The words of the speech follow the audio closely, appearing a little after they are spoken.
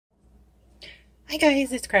Hi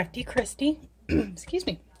guys, it's KraftyKristi. Excuse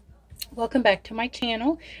me. Welcome back to my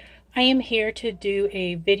channel. I am here to do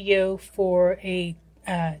a video for a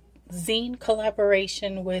zine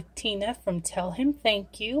collaboration with Tina from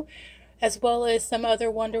TellHimThankYou, as well as some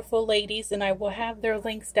other wonderful ladies, and I will have their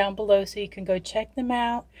links down below so you can go check them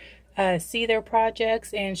out, see their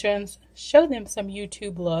projects, and show them some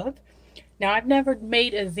YouTube love. Now, I've never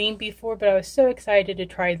made a zine before, but I was so excited to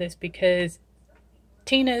try this because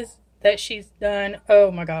Tina's that she's done, oh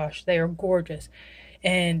my gosh, they are gorgeous,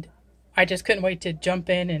 and I just couldn't wait to jump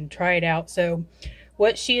in and try it out. So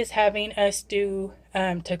what she is having us do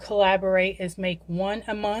to collaborate is make one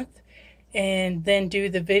a month and then do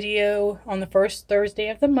the video on the first Thursday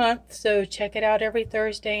of the month. So check it out every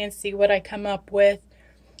Thursday and see what I come up with.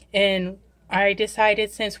 And I decided,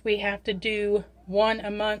 since we have to do one a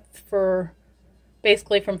month for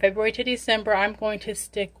basically from February to December, I'm going to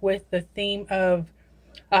stick with the theme of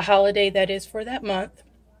a holiday that is for that month.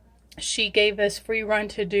 She gave us free run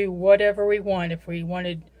to do whatever we want. If we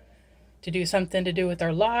wanted to do something to do with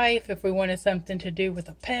our life, if we wanted something to do with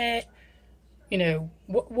a pet, you know,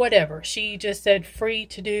 whatever. She just said free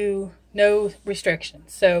to do, no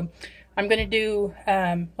restrictions. So I'm going to do,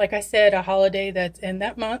 like I said, a holiday that's in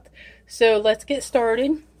that month. So let's get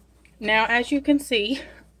started. Now, as you can see,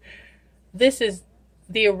 this is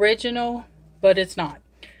the original, but it's not.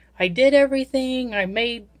 I did everything. I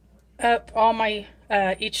made up all my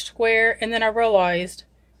each square, and then I realized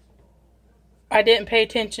I didn't pay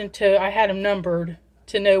attention to, I had them numbered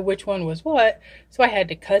to know which one was what, so I had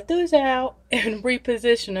to cut those out and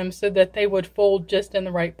reposition them so that they would fold just in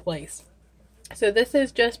the right place. So this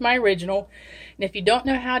is just my original, and if you don't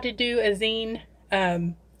know how to do a zine,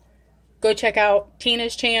 go check out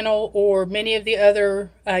Tina's channel or many of the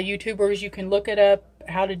other YouTubers. You can look it up,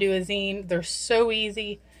 how to do a zine. They're so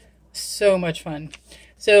easy. So much fun.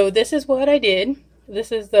 So this is what I did. This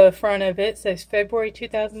is the front of it. It says February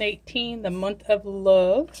 2018, the month of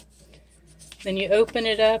love. Then you open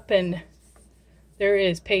it up and there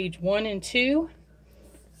is page 1 and 2.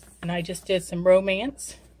 And I just did some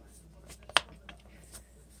romance.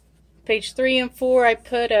 Page 3 and 4, I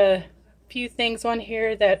put a few things on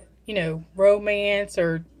here that, you know, romance,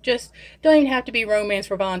 or just don't even have to be romance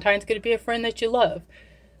for Valentine's. It could be a friend that you love.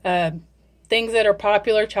 Things that are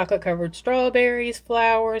popular: chocolate covered strawberries,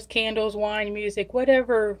 flowers, candles, wine, music,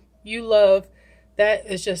 whatever you love. That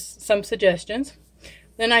is just some suggestions.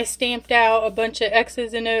 Then I stamped out a bunch of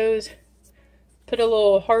X's and O's, put a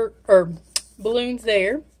little heart or balloons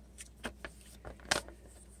there.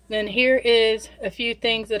 Then here is a few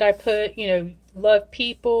things that I put, you know, love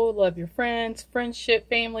people, love your friends, friendship,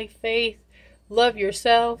 family, faith, love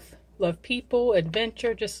yourself, love people,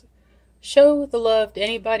 adventure, just show the love to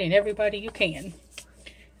anybody and everybody you can.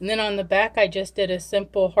 And then on the back, I just did a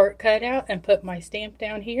simple heart cutout and put my stamp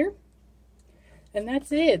down here. And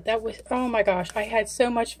that's it. That was, oh my gosh, I had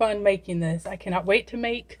so much fun making this. I cannot wait to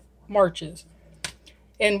make March's.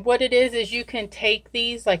 And what it is you can take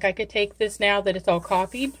these, like I could take this now that it's all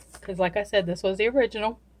copied, because like I said, this was the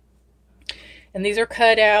original. And these are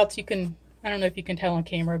cutouts. You can, I don't know if you can tell on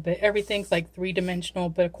camera, but everything's like three-dimensional.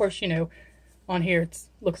 But of course, you know, on here it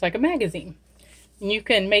looks like a magazine. And you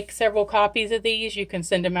can make several copies of these. You can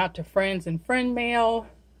send them out to friends in friend mail.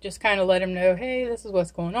 Just kind of let them know, hey, this is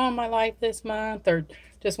what's going on in my life this month, or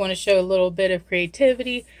just want to show a little bit of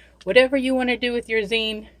creativity. Whatever you want to do with your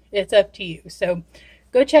zine, it's up to you. So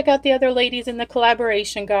go check out the other ladies in the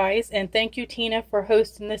collaboration, guys. And thank you, Tina, for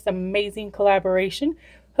hosting this amazing collaboration.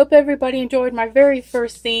 Hope everybody enjoyed my very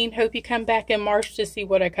first zine. Hope you come back in March to see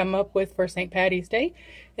what I come up with for St. Patty's Day.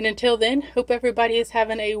 And until then, hope everybody is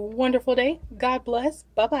having a wonderful day. God bless.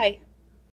 Bye-bye.